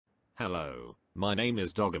Hello, my name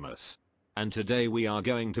is Dogamus. And today we are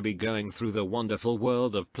going to be going through the wonderful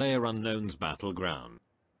world of Playerunknowns Battleground.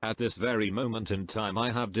 At this very moment in time I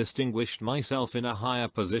have distinguished myself in a higher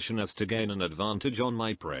position as to gain an advantage on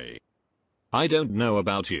my prey. I don't know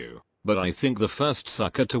about you, but I think the first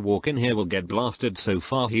sucker to walk in here will get blasted, so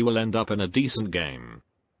far he will end up in a decent game.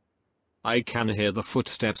 I can hear the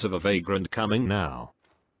footsteps of a vagrant coming now.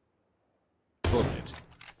 Bullet.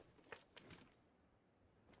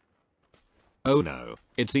 Oh no,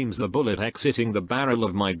 it seems the bullet exiting the barrel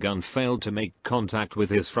of my gun failed to make contact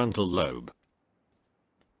with his frontal lobe.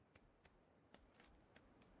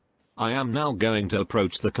 I am now going to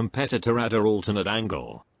approach the competitor at an alternate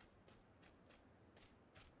angle.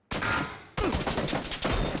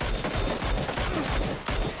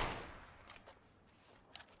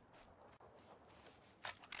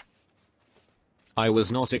 I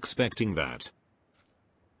was not expecting that.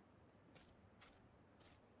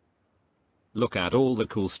 Look at all the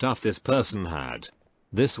cool stuff this person had.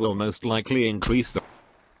 This will most likely increase the...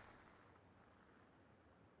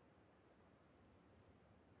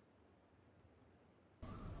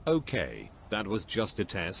 Okay, that was just a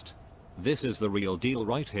test. This is the real deal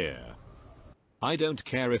right here. I don't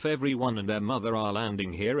care if everyone and their mother are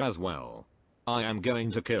landing here as well. I am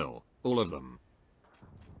going to kill all of them.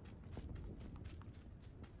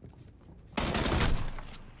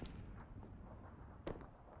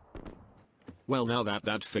 Well, now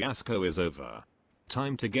that fiasco is over.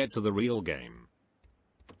 Time to get to the real game.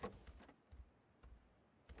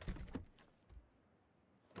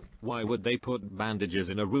 Why would they put bandages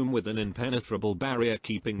in a room with an impenetrable barrier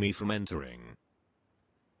keeping me from entering?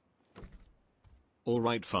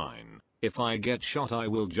 Alright, fine. If I get shot I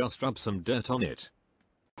will just rub some dirt on it.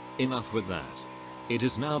 Enough with that. It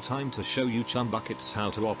is now time to show you chumbuckets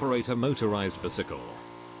how to operate a motorized bicycle.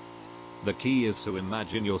 The key is to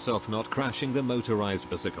imagine yourself not crashing the motorized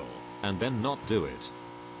bicycle, and then not do it.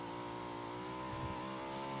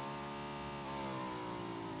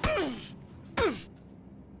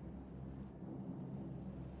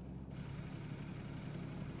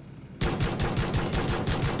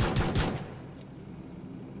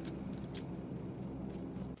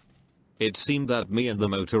 It seemed that me and the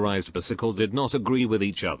motorized bicycle did not agree with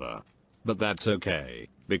each other. But that's okay,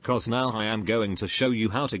 because now I am going to show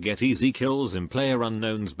you how to get easy kills in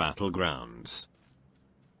Playerunknowns Battlegrounds.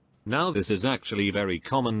 Now this is actually very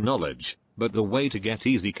common knowledge, but the way to get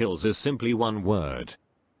easy kills is simply one word: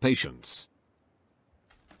 patience.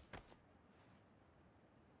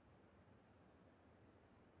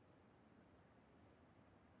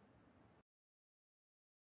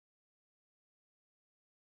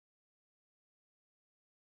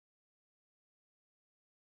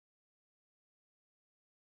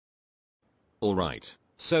 Alright,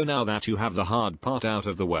 so now that you have the hard part out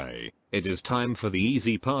of the way, it is time for the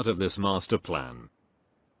easy part of this master plan.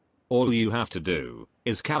 All you have to do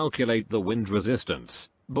is calculate the wind resistance,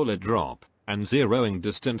 bullet drop, and zeroing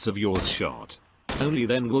distance of your shot. Only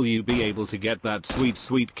then will you be able to get that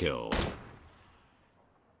sweet kill.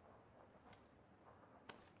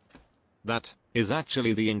 That is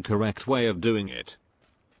actually the incorrect way of doing it.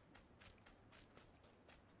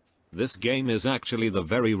 This game is actually the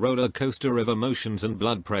very roller coaster of emotions and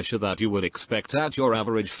blood pressure that you would expect at your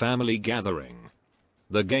average family gathering.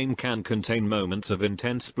 The game can contain moments of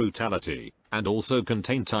intense brutality, and also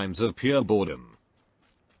contain times of pure boredom.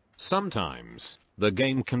 Sometimes, the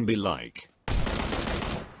game can be like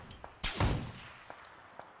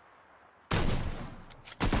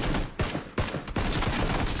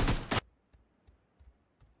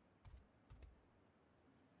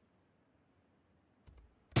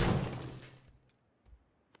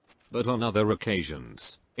but on other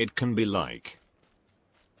occasions, it can be like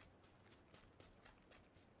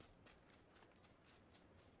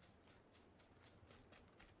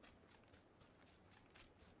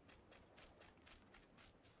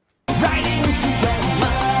right into your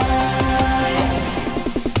mind.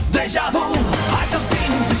 Deja vu, I've just been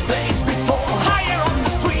in this place before. Higher on the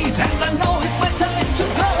street, and I know it's my time to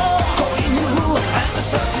go. Going new, and the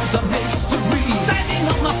search is a mystery. Standing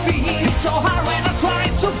on my feet, it's so hard.